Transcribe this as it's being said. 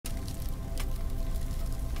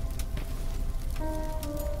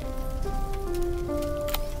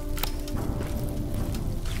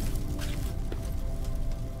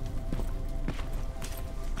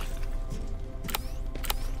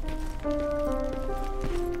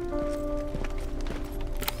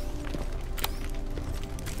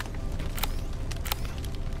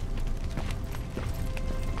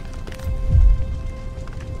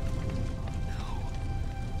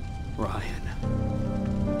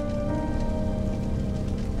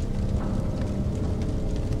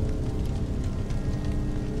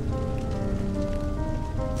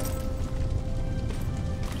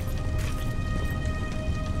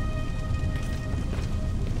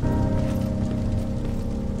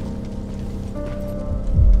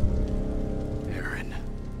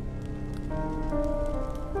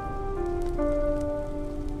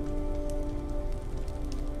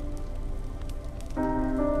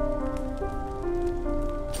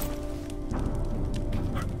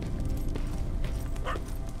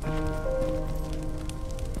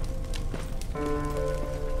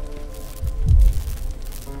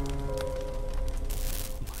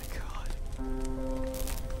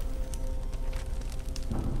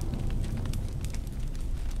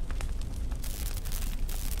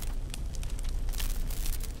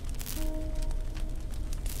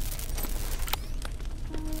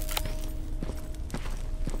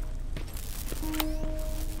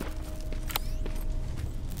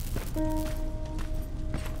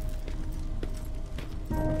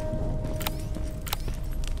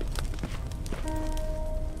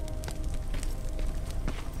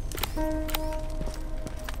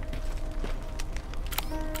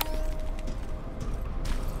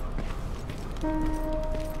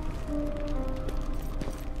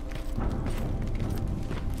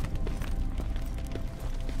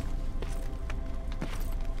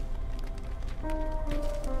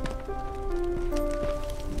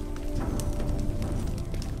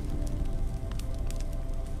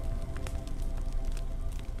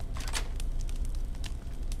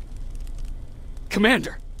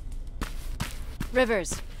Commander!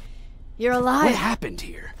 Rivers, you're alive. What happened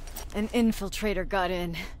here? An infiltrator got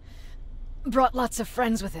in. Brought lots of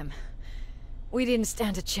friends with him. We didn't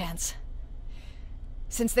stand a chance.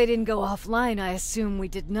 Since they didn't go offline, I assume we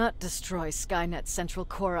did not destroy Skynet's central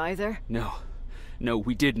core either? No. No,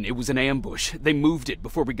 we didn't. It was an ambush. They moved it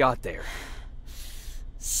before we got there.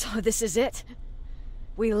 So this is it?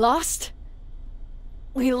 We lost?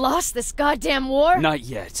 We lost this goddamn war? Not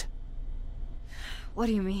yet. What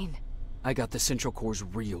do you mean? I got the central core's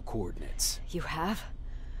real coordinates. You have?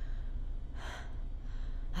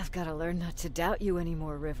 I've got to learn not to doubt you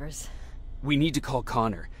anymore, Rivers. We need to call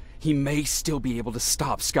Connor. He may still be able to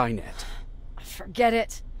stop Skynet. Forget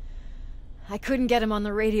it. I couldn't get him on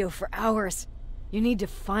the radio for hours. You need to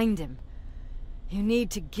find him. You need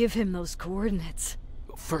to give him those coordinates.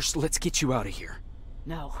 First, let's get you out of here.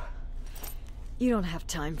 No. You don't have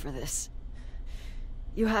time for this.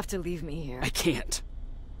 You have to leave me here. I can't.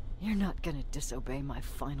 You're not gonna disobey my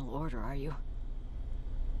final order, are you?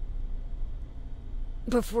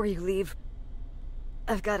 Before you leave,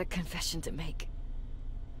 I've got a confession to make.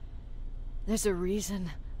 There's a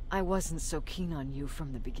reason I wasn't so keen on you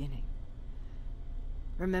from the beginning.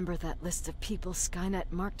 Remember that list of people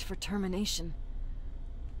Skynet marked for termination?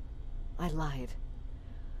 I lied.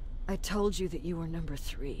 I told you that you were number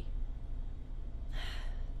 3.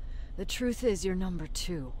 The truth is you're number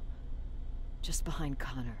 2. Just behind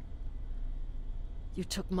Connor. You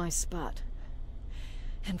took my spot.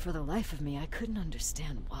 And for the life of me, I couldn't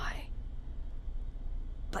understand why.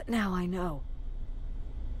 But now I know.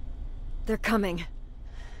 They're coming.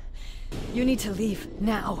 You need to leave,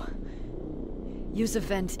 now. Use a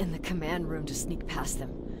vent in the command room to sneak past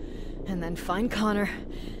them. And then find Connor,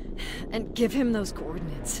 and give him those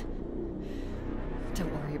coordinates.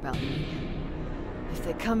 Don't worry about me. If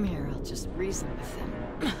they come here, I'll just reason with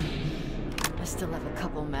them. I still have a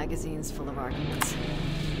couple magazines full of arguments.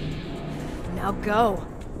 Now go!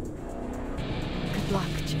 Good luck,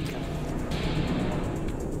 Jacob.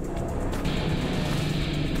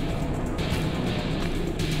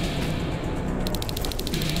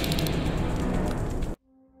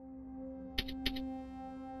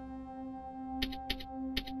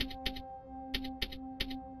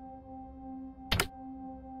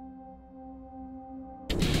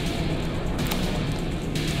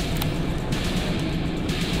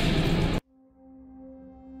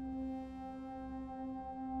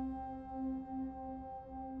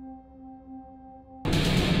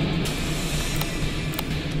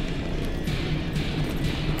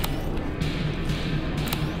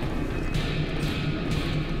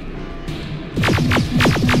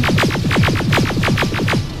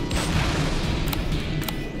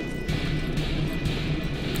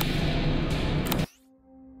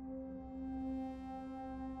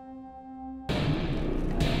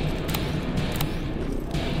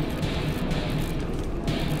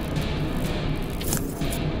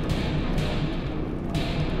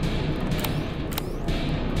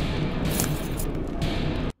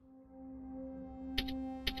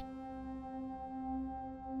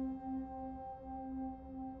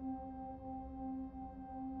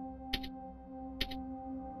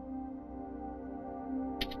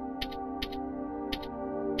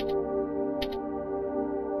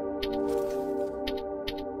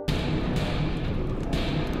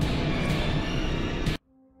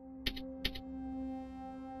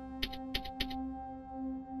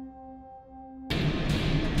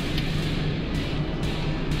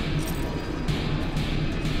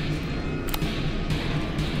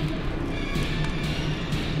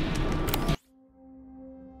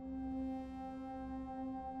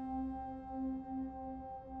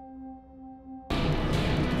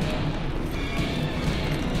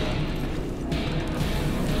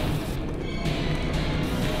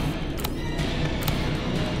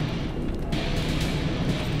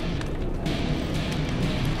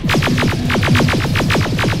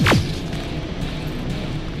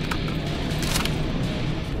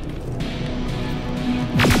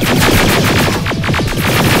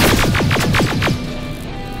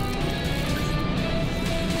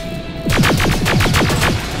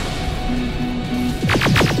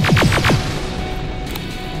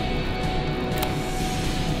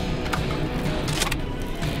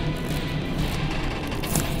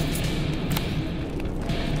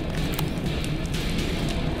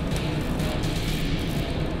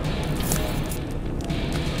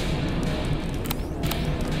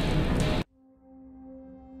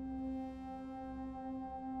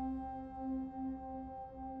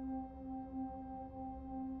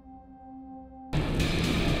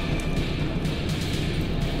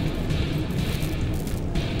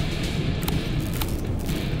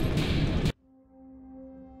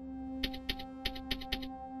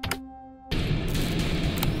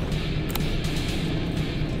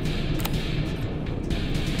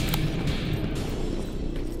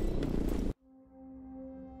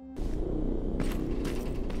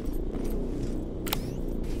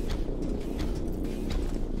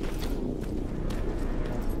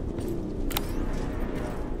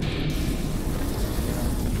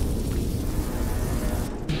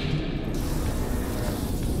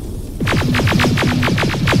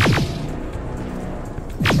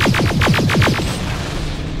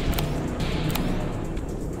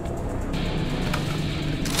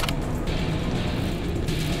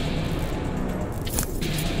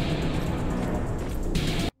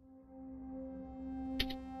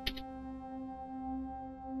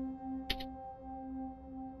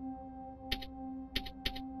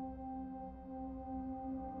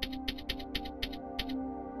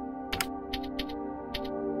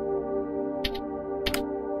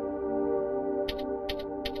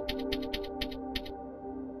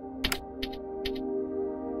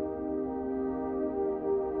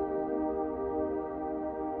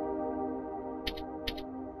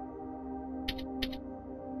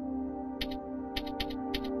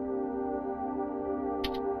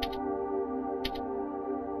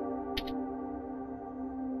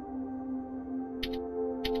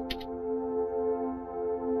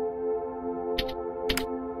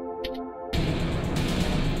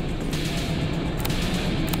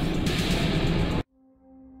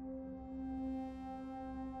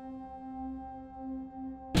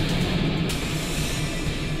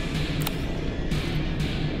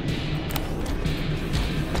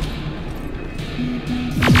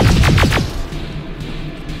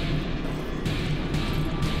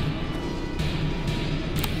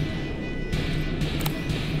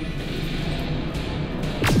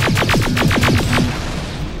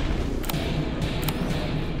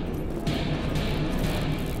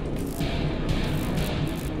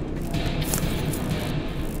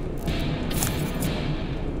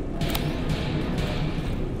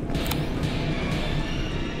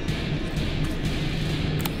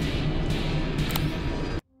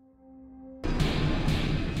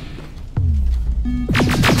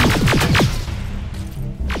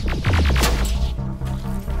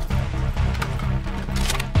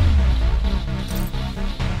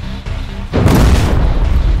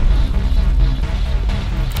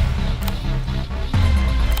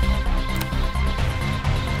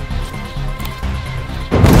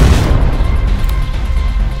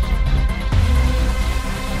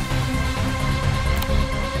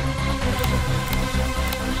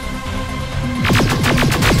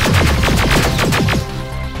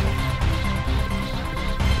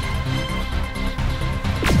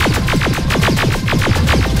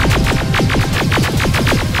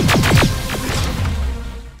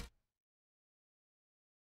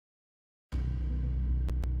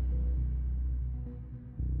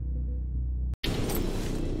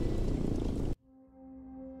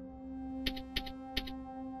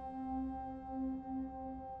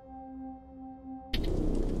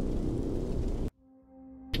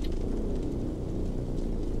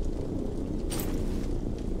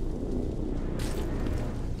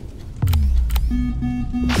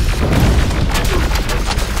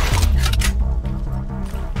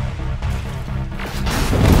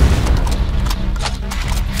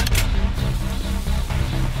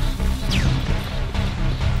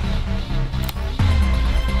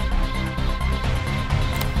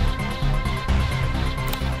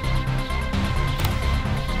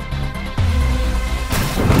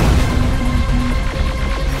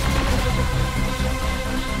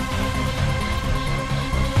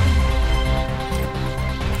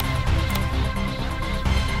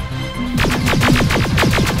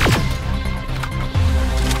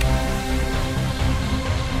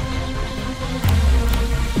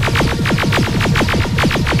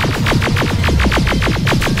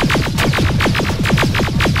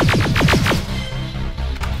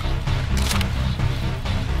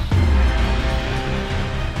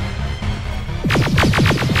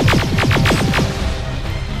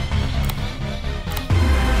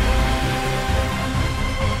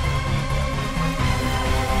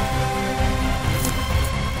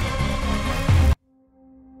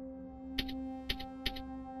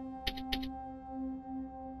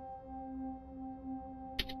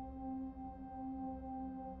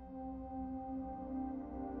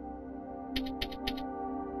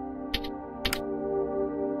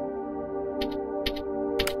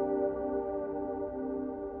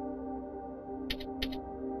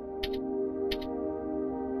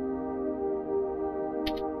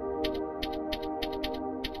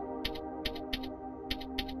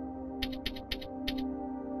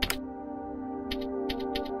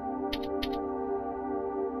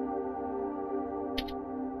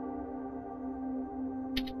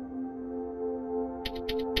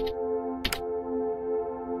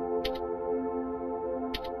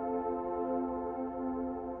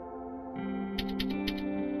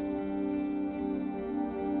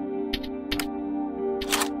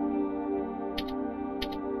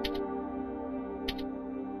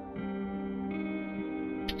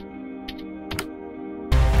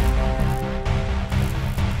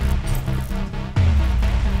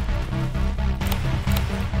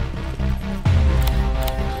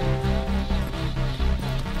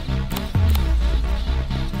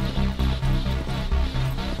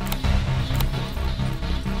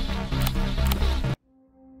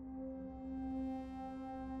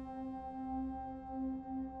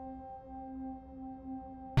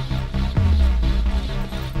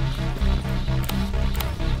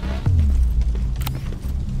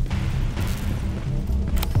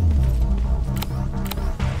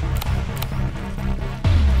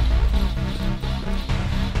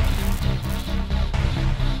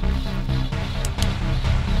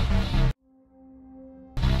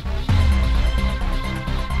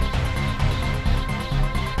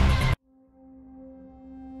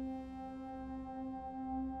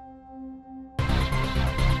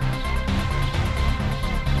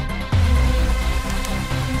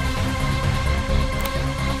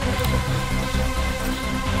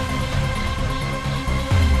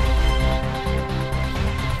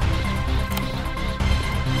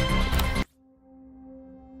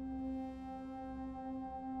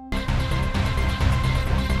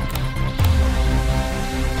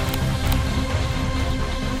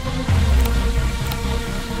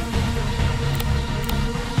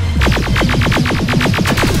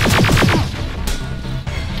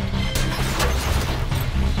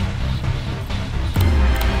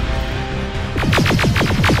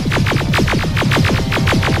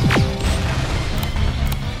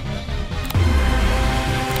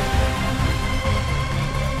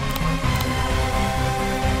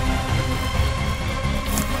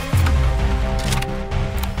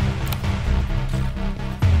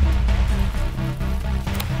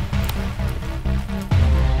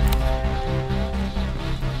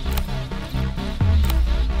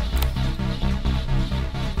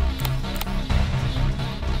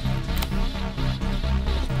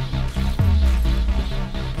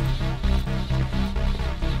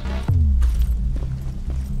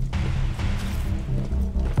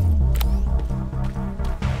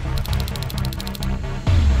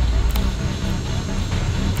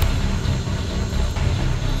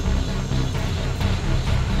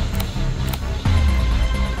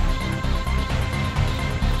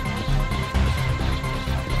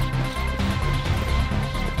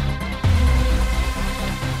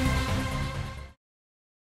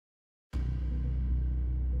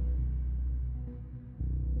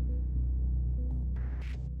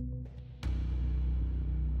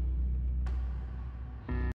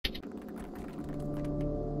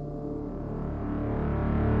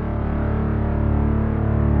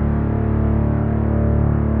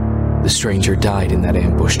 stranger died in that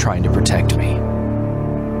ambush trying to protect me.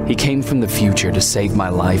 He came from the future to save my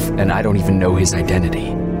life, and I don't even know his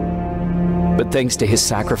identity. But thanks to his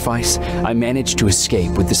sacrifice, I managed to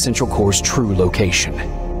escape with the Central Core's true location.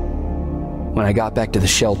 When I got back to the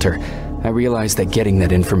shelter, I realized that getting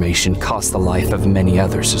that information cost the life of many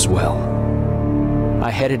others as well. I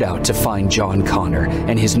headed out to find John Connor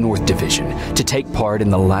and his North Division to take part in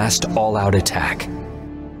the last all-out attack.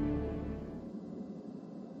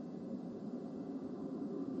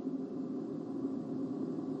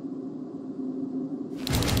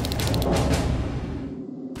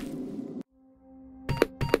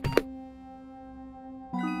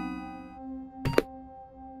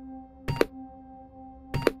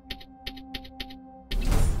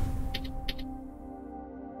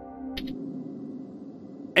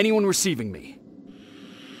 Anyone receiving me?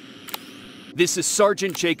 This is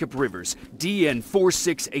Sergeant Jacob Rivers, DN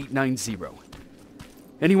 46890.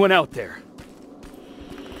 Anyone out there?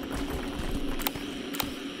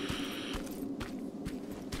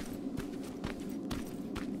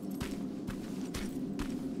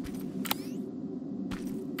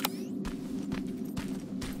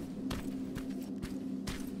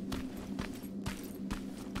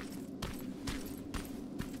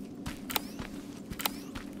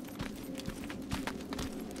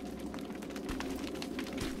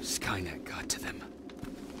 Skynet got to them.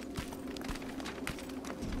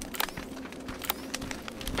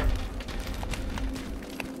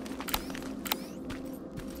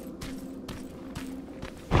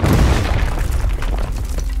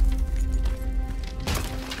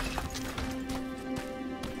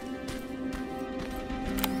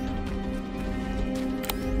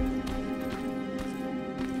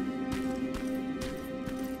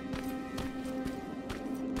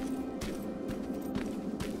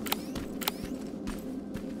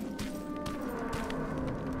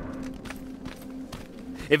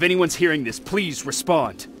 If anyone's hearing this, please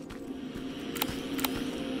respond.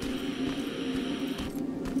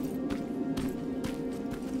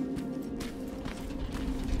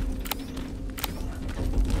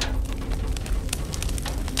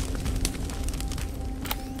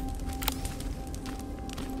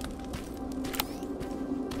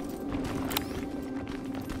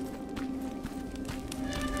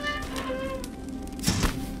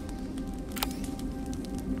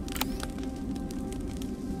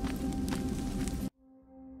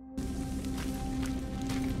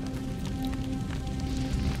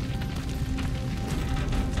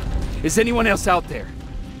 Is anyone else out there?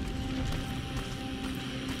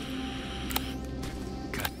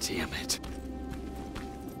 God damn it.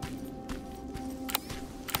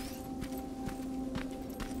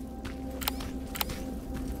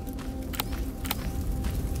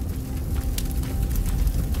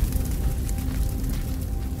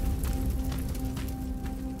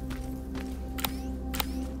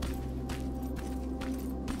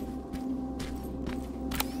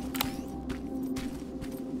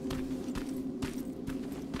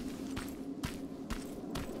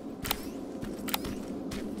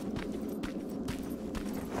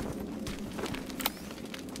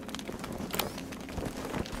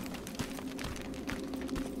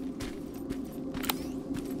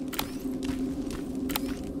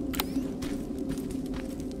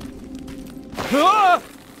 Ah!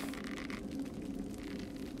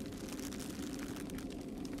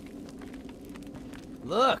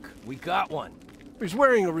 Look, we got one. He's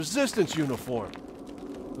wearing a Resistance uniform.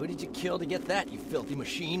 Who did you kill to get that, you filthy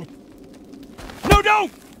machine? No,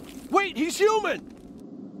 don't! Wait, he's human!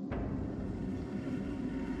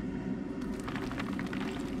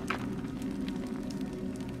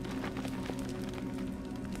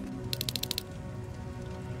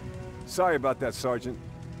 Sorry about that, Sergeant.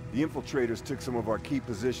 The infiltrators took some of our key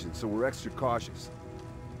positions, so we're extra cautious.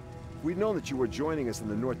 If we'd known that you were joining us in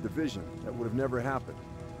the North Division, that would have never happened.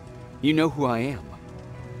 You know who I am.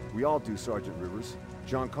 We all do, Sergeant Rivers.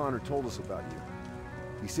 John Connor told us about you.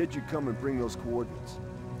 He said you'd come and bring those coordinates.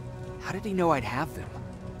 How did he know I'd have them?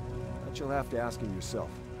 That you'll have to ask him yourself.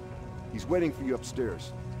 He's waiting for you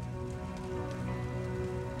upstairs.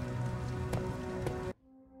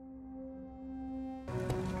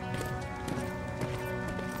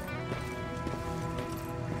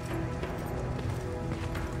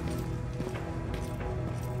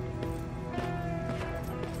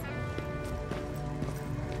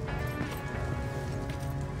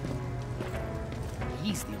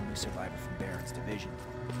 He's the only survivor from Barrett's division.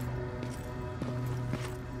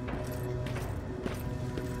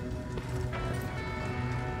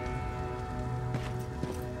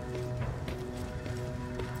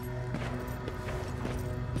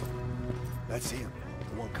 That's him,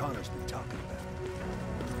 the one what Connor's been talking about.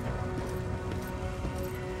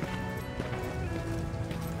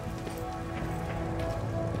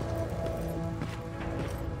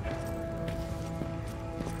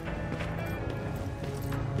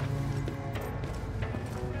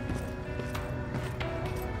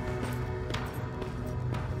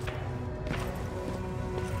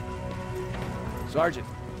 Sergeant.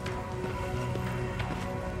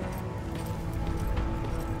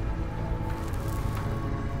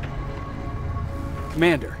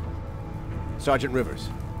 Commander. Sergeant Rivers,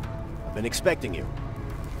 I've been expecting you.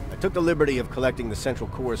 I took the liberty of collecting the Central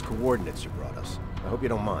Corps' coordinates you brought us. I hope you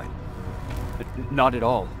don't mind. Not at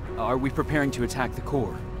all. Are we preparing to attack the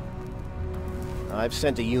core? I've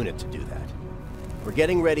sent a unit to do that. We're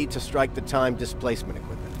getting ready to strike the time displacement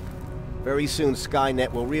equipment. Very soon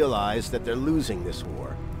Skynet will realize that they're losing this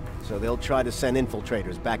war, so they'll try to send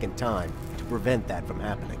infiltrators back in time to prevent that from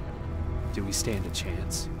happening. Do we stand a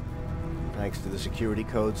chance? Thanks to the security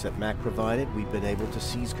codes that Mac provided, we've been able to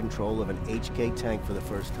seize control of an HK tank for the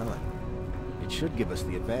first time. It should give us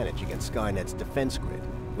the advantage against Skynet's defense grid.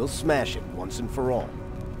 We'll smash it once and for all.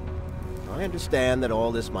 I understand that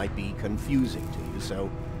all this might be confusing to you, so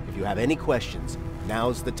if you have any questions,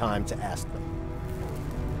 now's the time to ask them.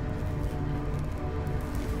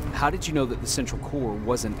 How did you know that the Central Core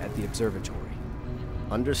wasn't at the observatory?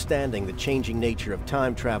 Understanding the changing nature of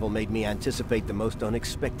time travel made me anticipate the most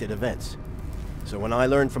unexpected events. So when I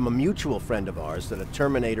learned from a mutual friend of ours that a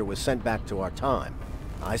Terminator was sent back to our time,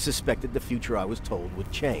 I suspected the future I was told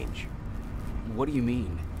would change. What do you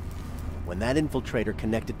mean? When that infiltrator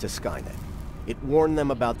connected to Skynet, it warned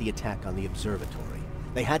them about the attack on the observatory.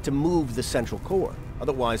 They had to move the Central Core,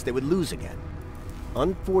 otherwise they would lose again.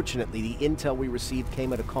 Unfortunately, the intel we received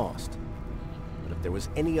came at a cost. But if there was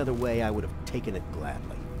any other way, I would have taken it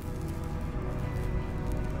gladly.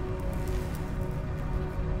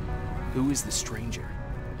 Who is the stranger?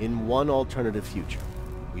 In one alternative future,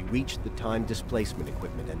 we reached the time displacement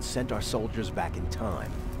equipment and sent our soldiers back in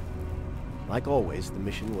time. Like always, the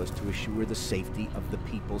mission was to assure the safety of the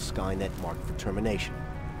people Skynet marked for termination.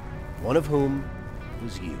 One of whom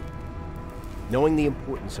was you. Knowing the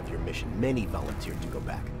importance of your mission, many volunteered to go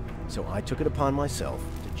back. So I took it upon myself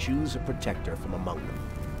to choose a protector from among them.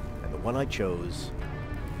 And the one I chose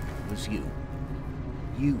was you.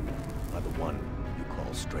 You are the one you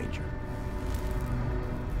call stranger.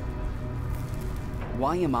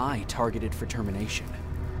 Why am I targeted for termination?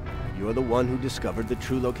 You're the one who discovered the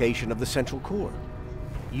true location of the Central Core.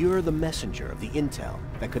 You're the messenger of the intel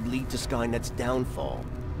that could lead to Skynet's downfall.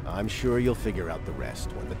 I'm sure you'll figure out the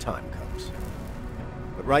rest when the time comes.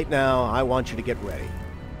 But right now, I want you to get ready.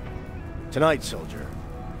 Tonight, soldier,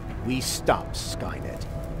 we stop Skynet.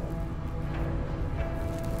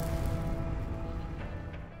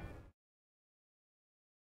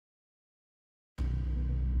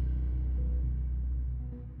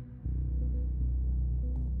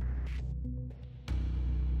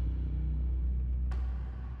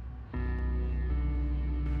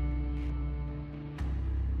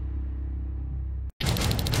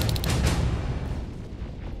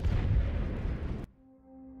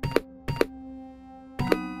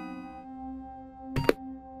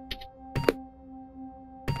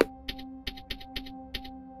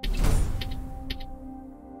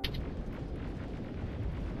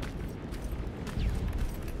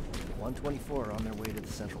 Are on their way to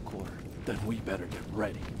the Central Core. Then we better get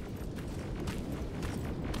ready.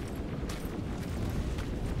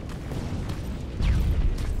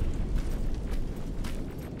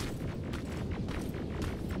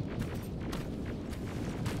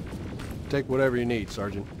 Take whatever you need,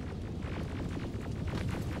 Sergeant.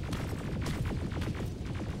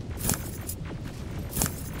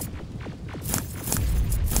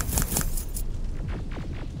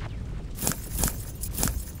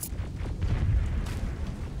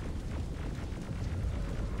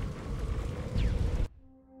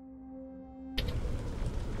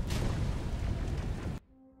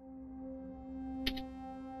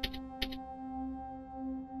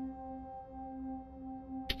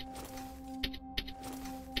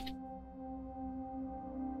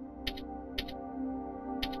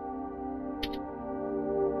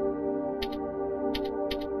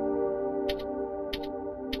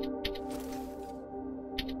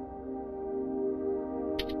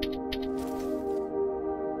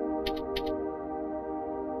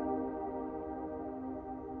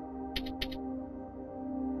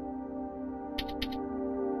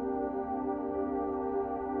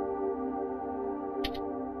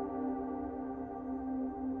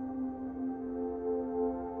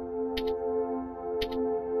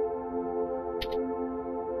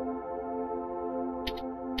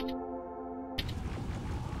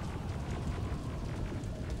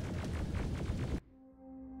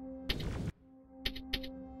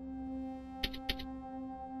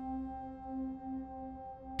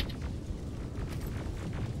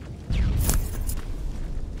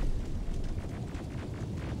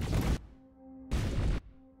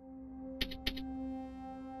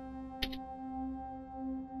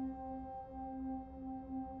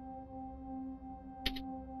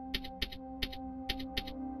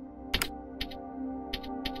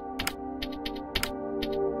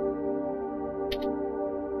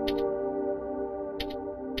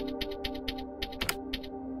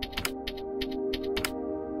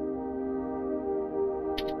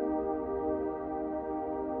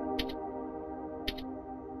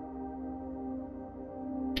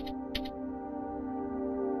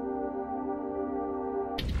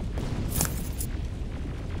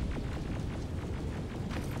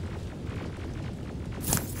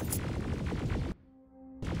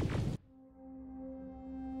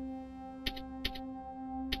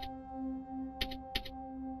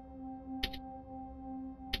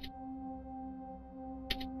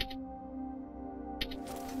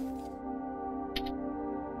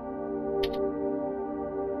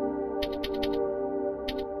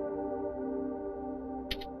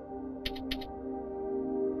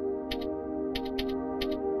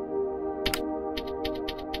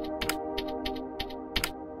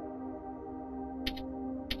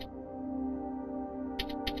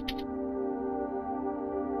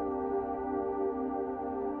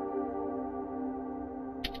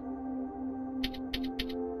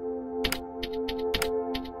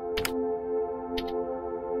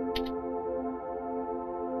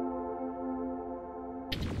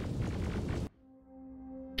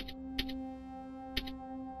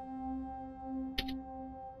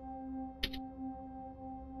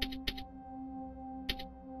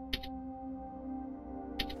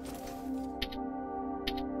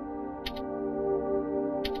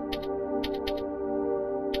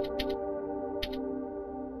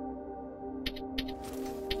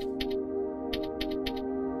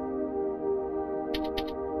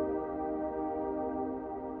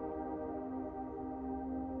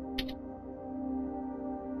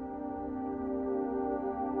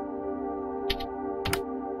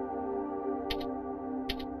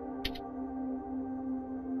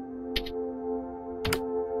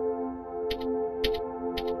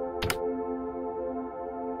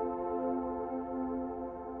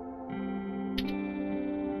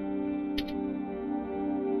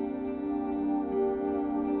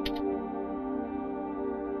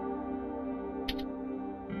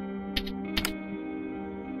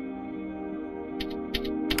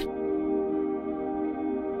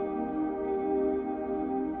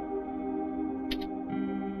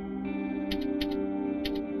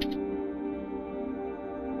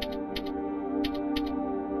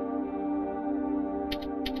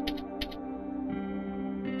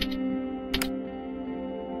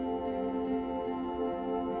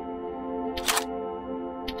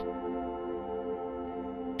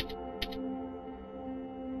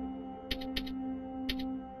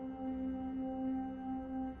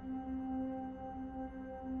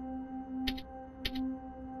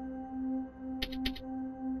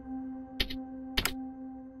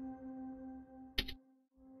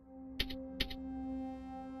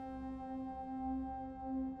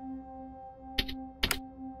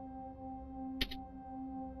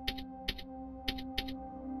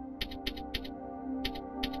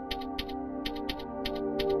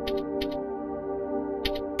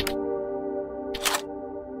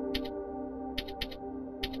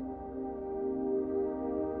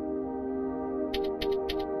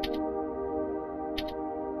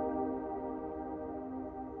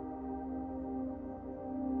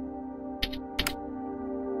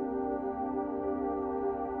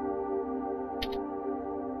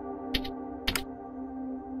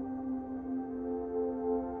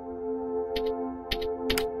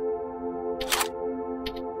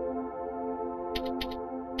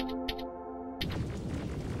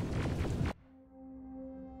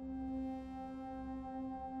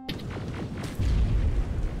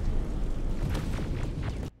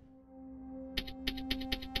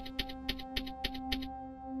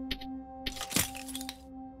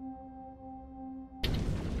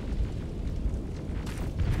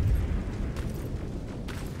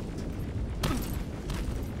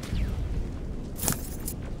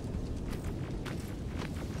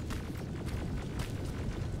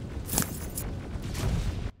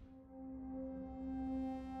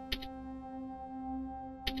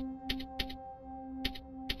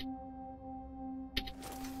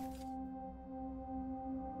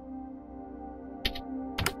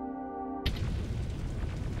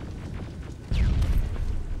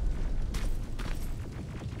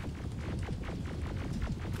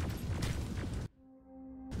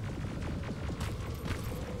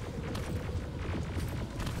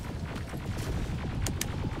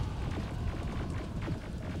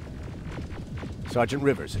 Sergeant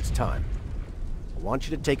Rivers, it's time. I want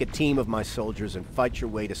you to take a team of my soldiers and fight your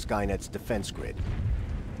way to Skynet's defense grid.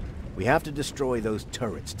 We have to destroy those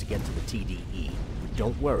turrets to get to the TDE. But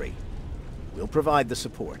don't worry. We'll provide the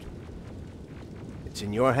support. It's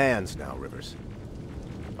in your hands now, Rivers.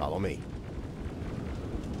 Follow me.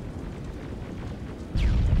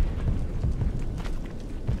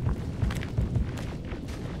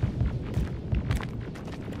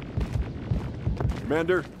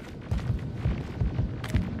 Commander?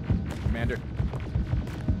 Commander.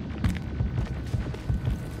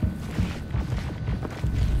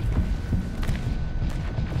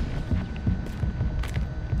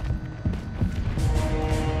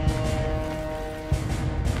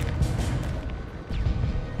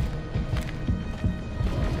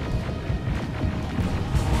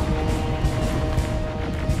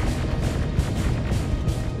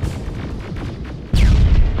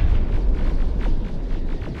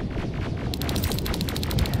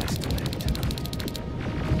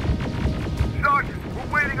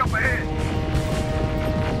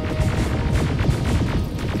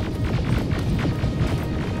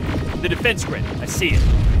 The defense grid. I see it.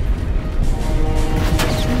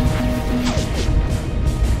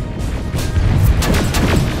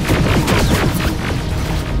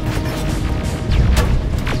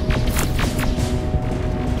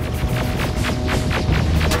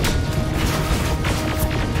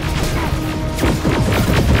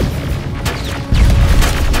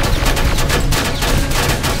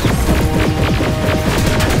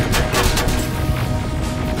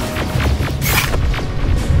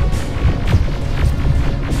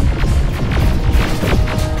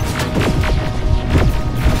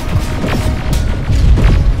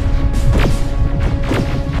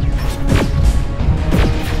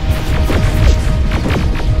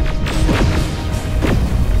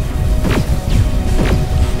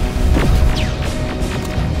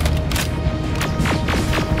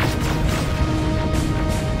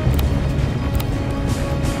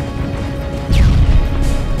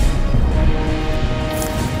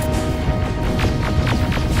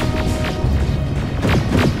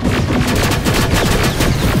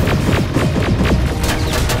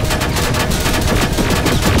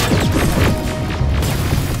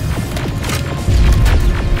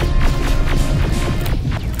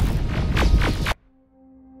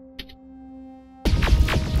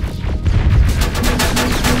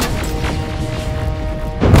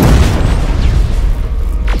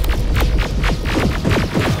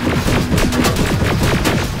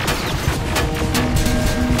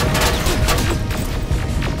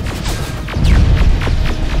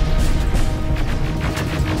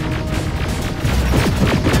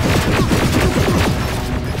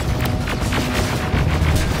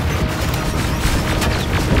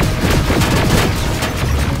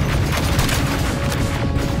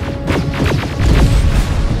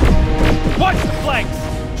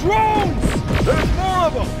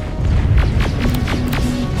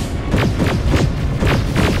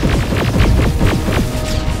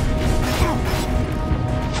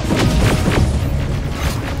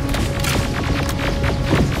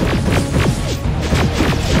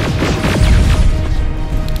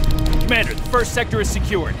 First sector is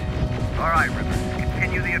secured. All right, Rivers.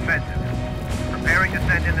 Continue the offensive. Preparing to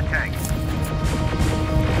send in the tank.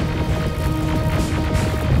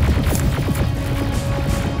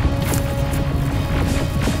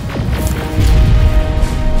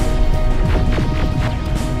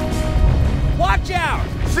 Watch out!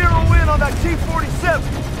 Zero in on that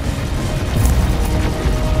T-47!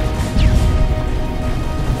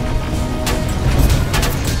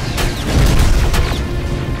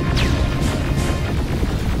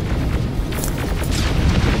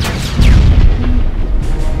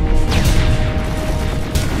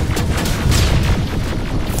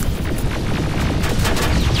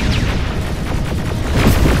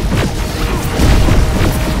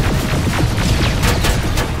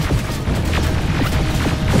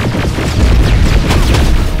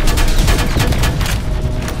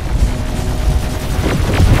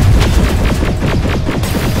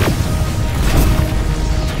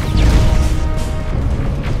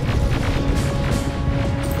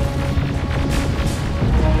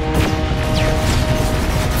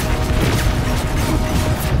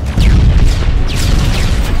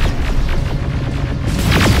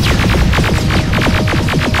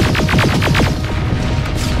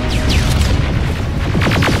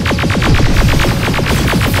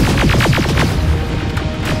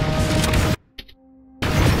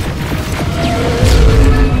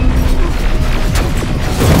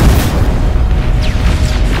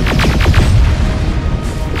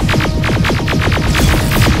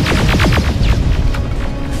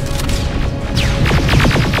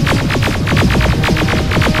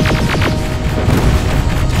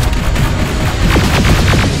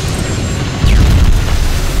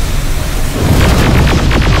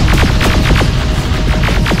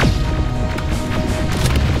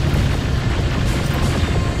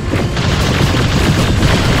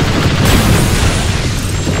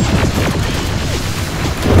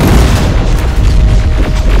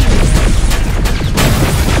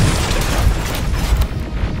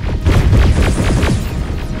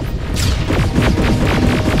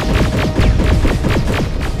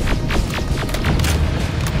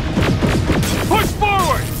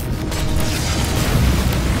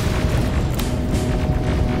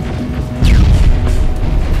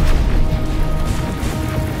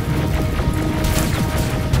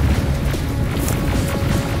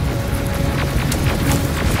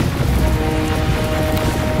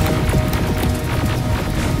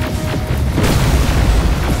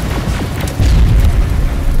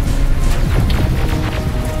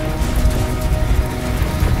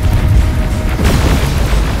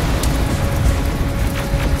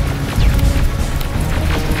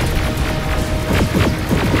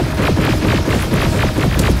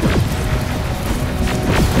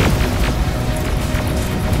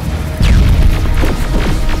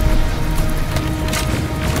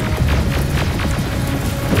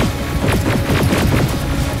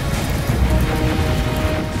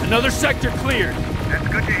 Another sector cleared. That's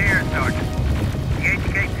good to hear, Sergeant. The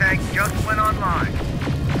HK tank just went online.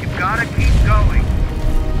 You've gotta keep going.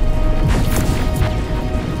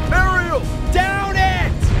 Aerial! Down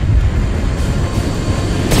it!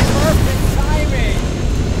 Perfect timing!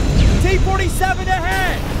 T-47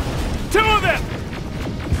 ahead! 2 of them!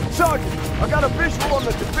 Sergeant, I got a visual on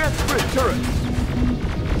the defense grid turret.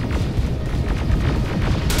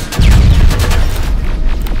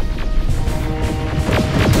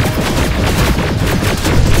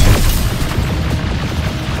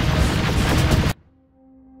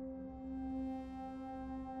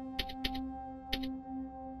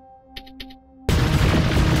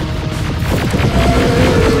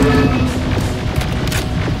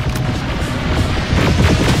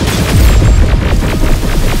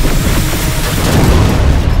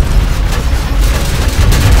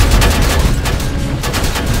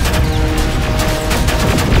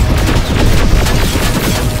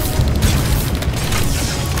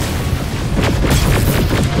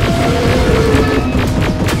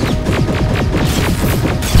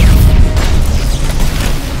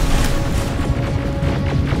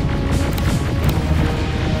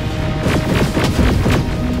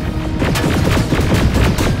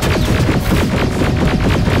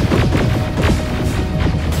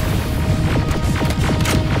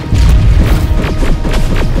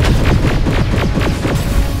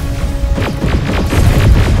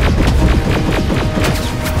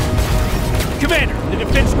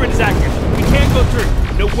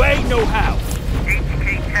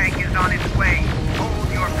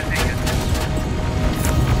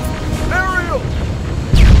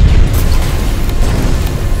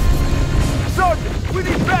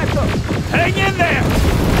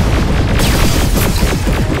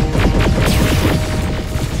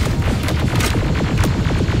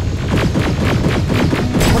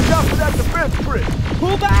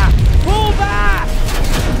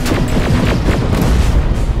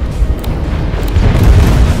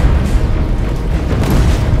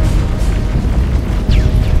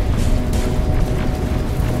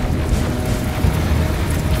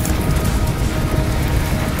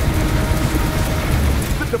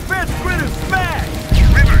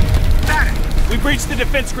 Breach the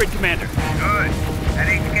defense grid, Commander. Good. That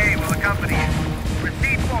HK will accompany you.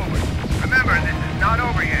 Proceed forward. Remember, this is not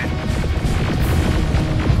over yet.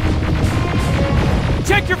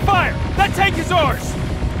 Check your fire! That tank is ours!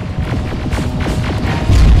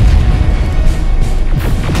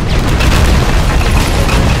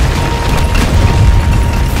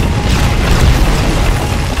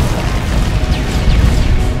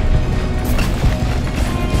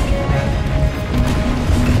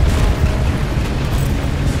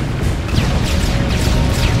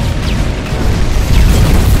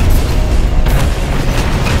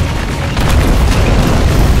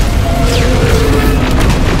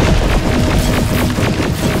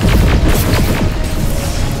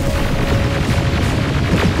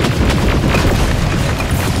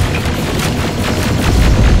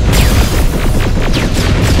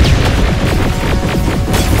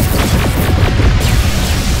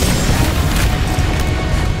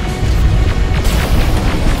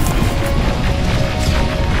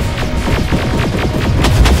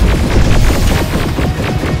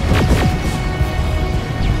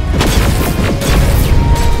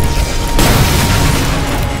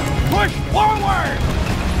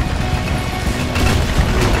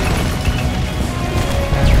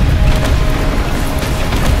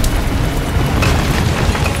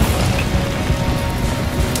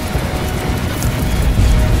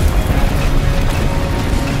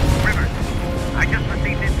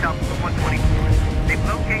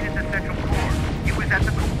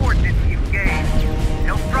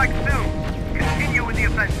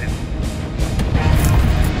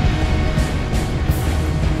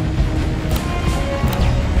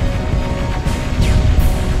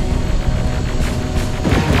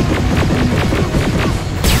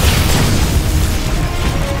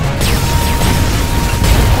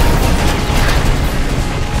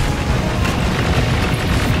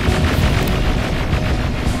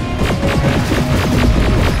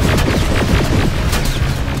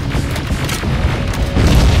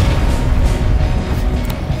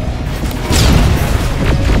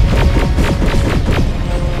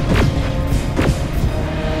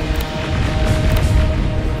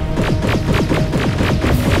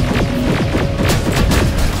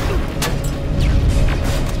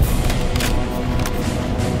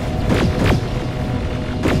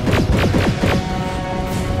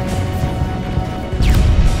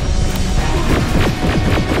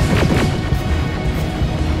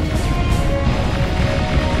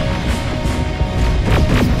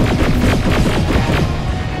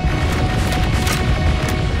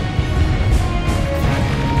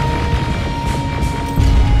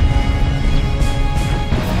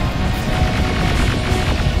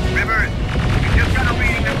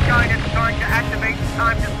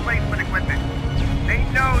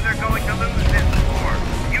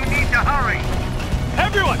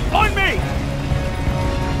 Everyone, on me!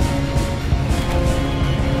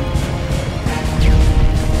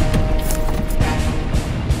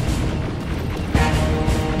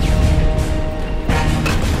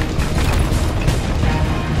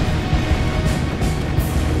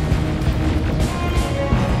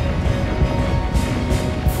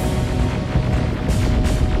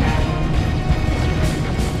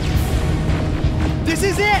 This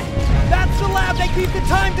is it! That's the lab they keep the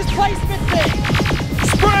time displacement thing!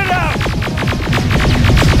 Spread out!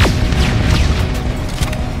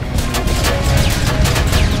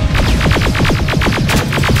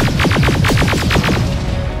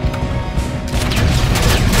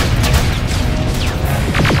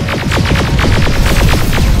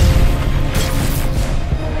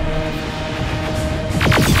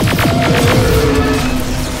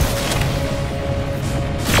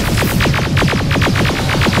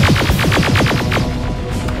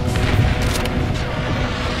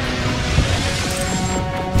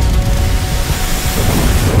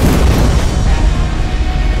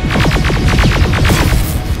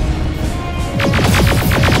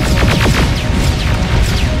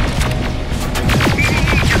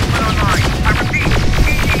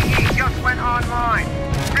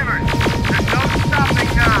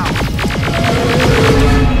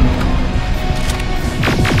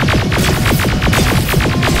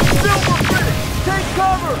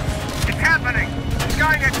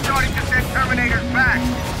 Terminators back!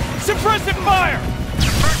 Suppressive fire!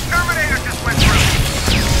 The first Terminator just went through!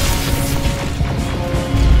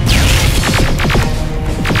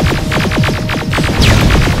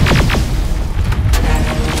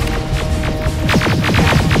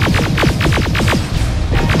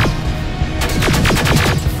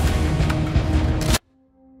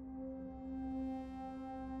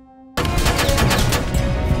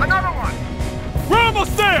 Another one! We're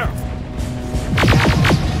almost there!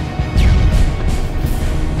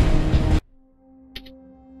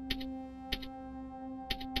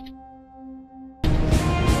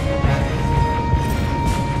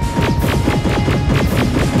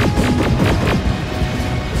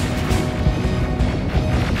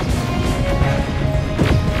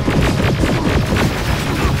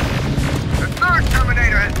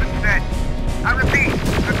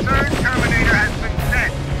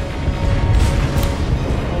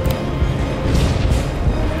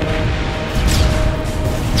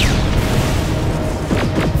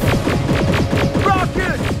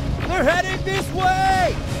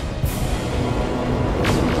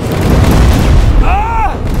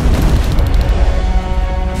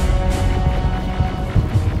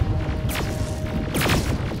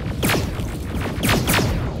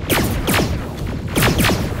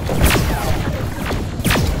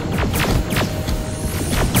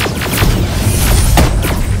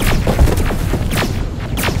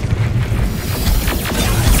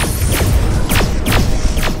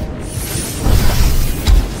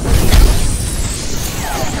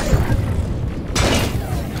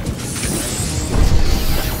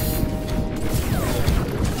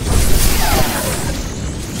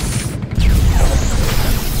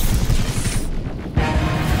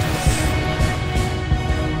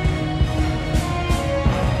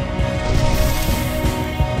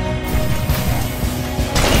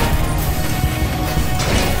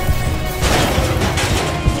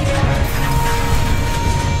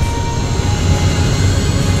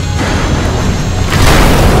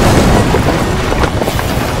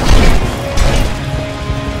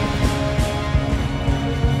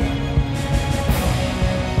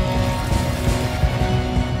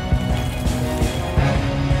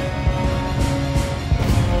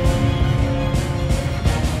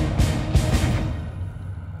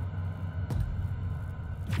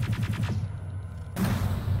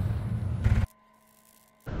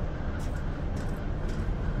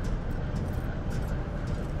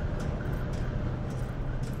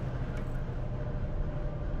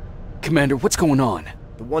 Commander, what's going on?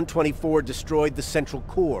 The 124 destroyed the central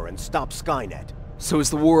core and stopped Skynet. So is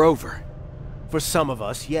the war over? For some of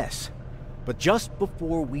us, yes. But just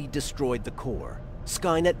before we destroyed the core,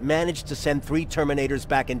 Skynet managed to send 3 Terminators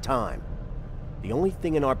back in time. The only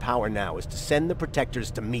thing in our power now is to send the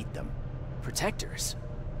Protectors to meet them. Protectors?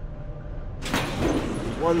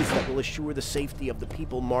 The ones that will assure the safety of the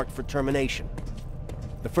people marked for termination.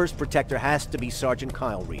 The first Protector has to be Sergeant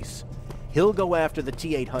Kyle Reese. He'll go after the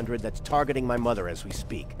T-800 that's targeting my mother as we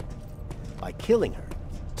speak. By killing her,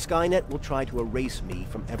 Skynet will try to erase me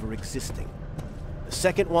from ever existing. The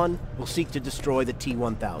second one will seek to destroy the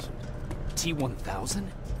T-1000. T-1000?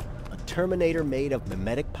 A Terminator made of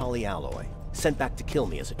mimetic polyalloy, sent back to kill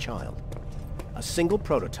me as a child. A single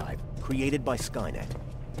prototype created by Skynet.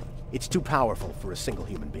 It's too powerful for a single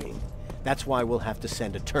human being. That's why we'll have to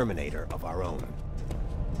send a Terminator of our own.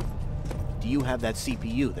 Do you have that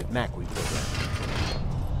CPU that Mac reprogrammed?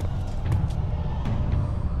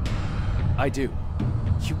 I do.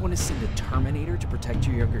 You want to send a Terminator to protect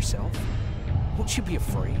your younger self? Won't you be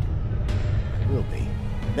afraid? I will be.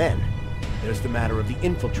 Then, there's the matter of the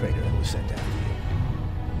infiltrator that was sent after you.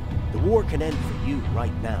 The war can end for you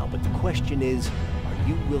right now, but the question is, are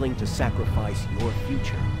you willing to sacrifice your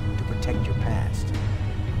future to protect your past?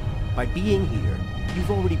 By being here, you've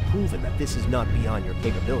already proven that this is not beyond your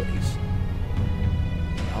capabilities.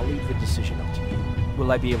 I'll leave the decision up to you. Will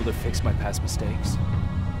I be able to fix my past mistakes?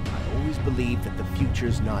 I always believe that the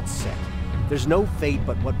future's not set. There's no fate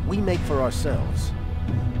but what we make for ourselves.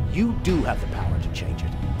 You do have the power to change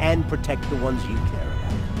it, and protect the ones you care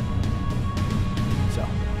about. So,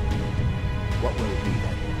 what will it be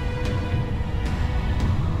then?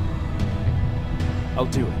 I'll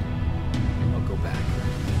do it. I'll go back.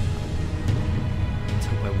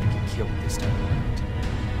 Until I won't get killed this time around.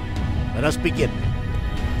 Let us begin.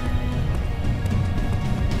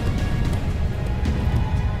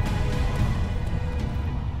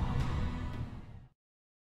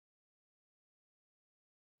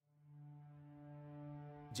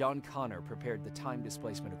 John Connor prepared the time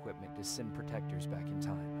displacement equipment to send protectors back in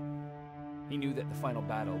time. He knew that the final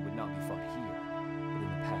battle would not be fought here, but in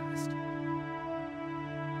the past.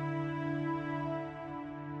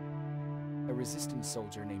 A resistance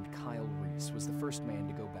soldier named Kyle Reese was the first man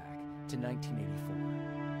to go back to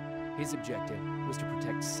 1984. His objective was to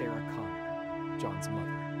protect Sarah Connor, John's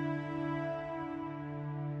mother.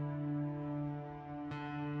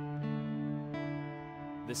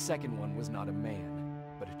 The second one was not a man,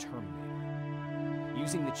 but a Terminator.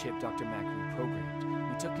 Using the chip Dr. Mack reprogrammed,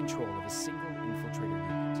 we took control of a single infiltrator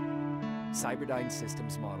unit, Cyberdyne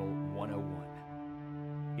Systems Model 101.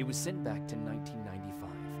 It was sent back to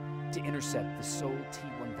 1995 to intercept the sole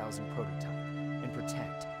T-1000 prototype and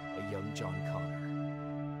protect a young John Connor.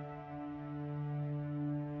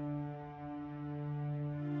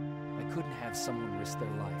 I couldn't have someone risk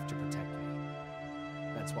their life to protect me.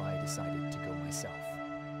 That's why I decided to go myself.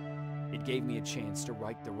 It gave me a chance to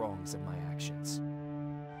right the wrongs of my actions.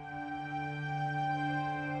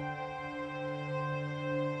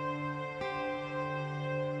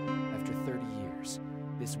 After 30 years,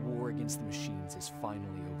 this war against the machines is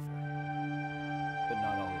finally over. But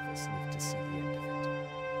not all of us live to see the end of it.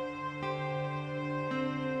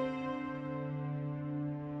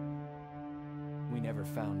 We never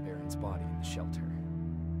found Baron's body in the shelter.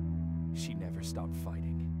 She never stopped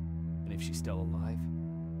fighting. And if she's still alive,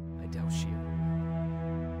 I doubt she ever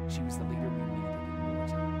will. She was the leader we needed in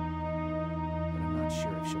wartime. But I'm not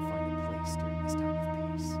sure if she'll find a place during this time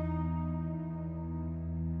of peace.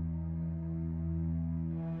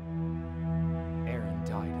 Erin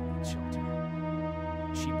died in that shelter.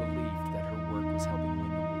 She believed that her work was helping win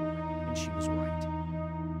the war, and she was right.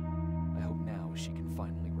 I hope now she can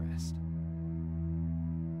finally rest.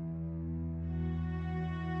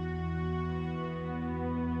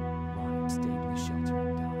 Ryan stayed in the shelter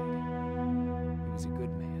and died. He was a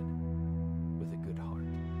good man, with a good heart.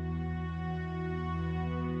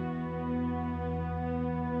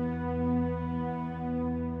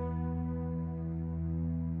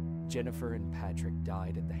 Jennifer and Patrick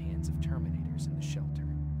died at the hands of Terminators in the shelter.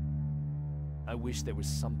 I wish there was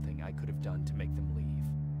something I could have done to make them leave.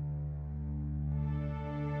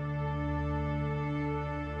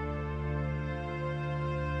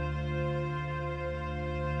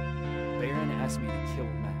 Baron asked me to kill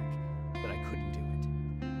Mac, but I couldn't do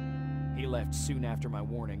it. He left soon after my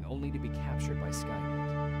warning, only to be captured by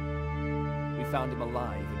Skynet. We found him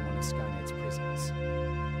alive in one of Skynet's prisons.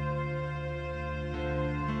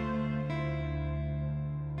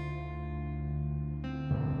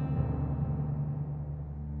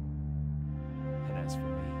 And as for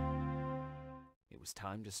me, it was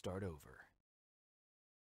time to start over.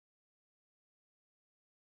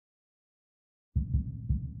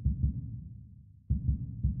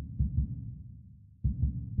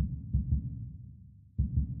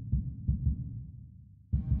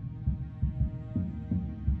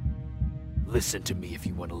 Listen to me if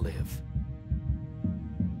you want to live.